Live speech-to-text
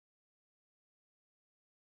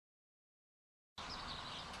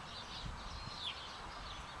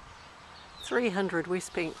300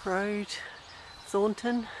 Westbank Road,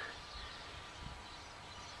 Thornton.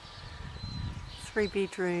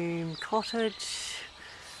 3-bedroom cottage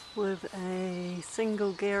with a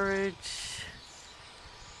single garage,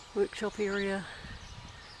 workshop area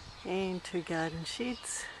and 2 garden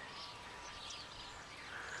sheds,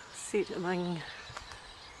 set among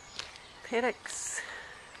paddocks.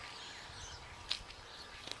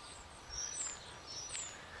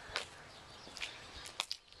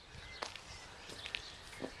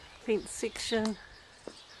 Fence section,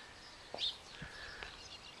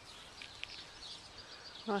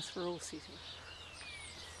 nice for all settings.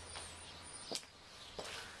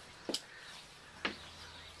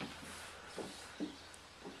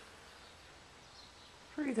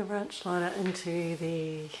 Through the ranch ladder into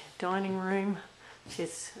the dining room, which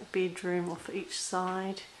has a bedroom off each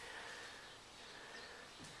side,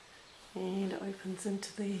 and it opens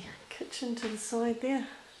into the kitchen to the side there.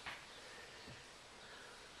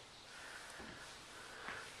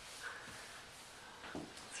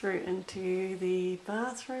 Through into the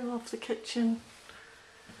bathroom off the kitchen,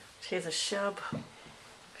 which has a shower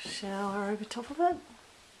over top of it.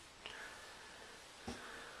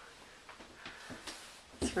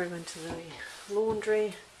 Through into the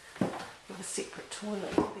laundry with a separate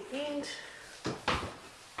toilet at the end.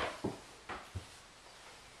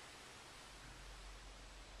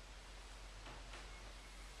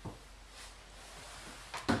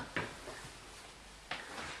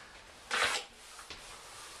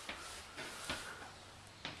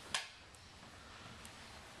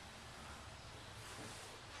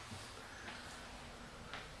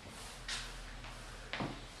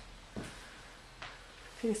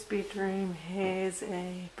 First bedroom has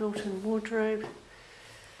a built-in wardrobe.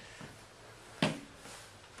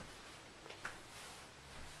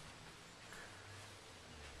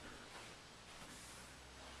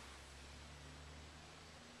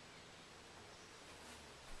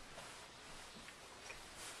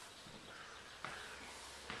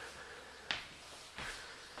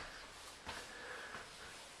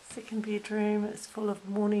 Second bedroom is full of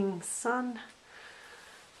morning sun.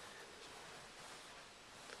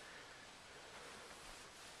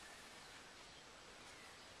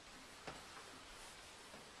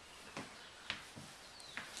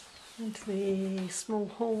 Into the small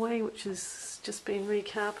hallway, which has just been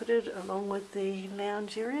recarpeted along with the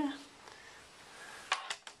lounge area.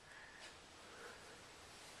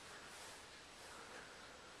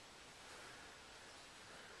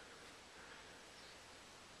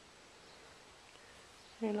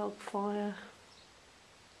 A log fire.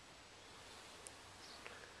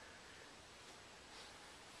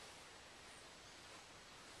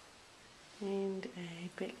 And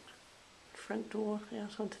a back front door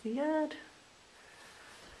out onto the yard,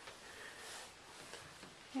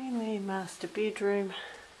 and the master bedroom,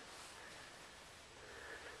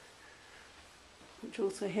 which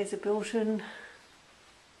also has a built-in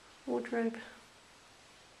wardrobe.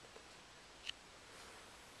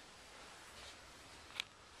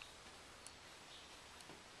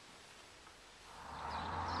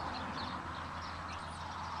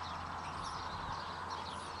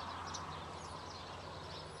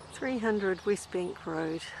 .300 Westbank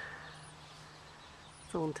Road,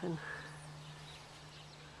 Thornton.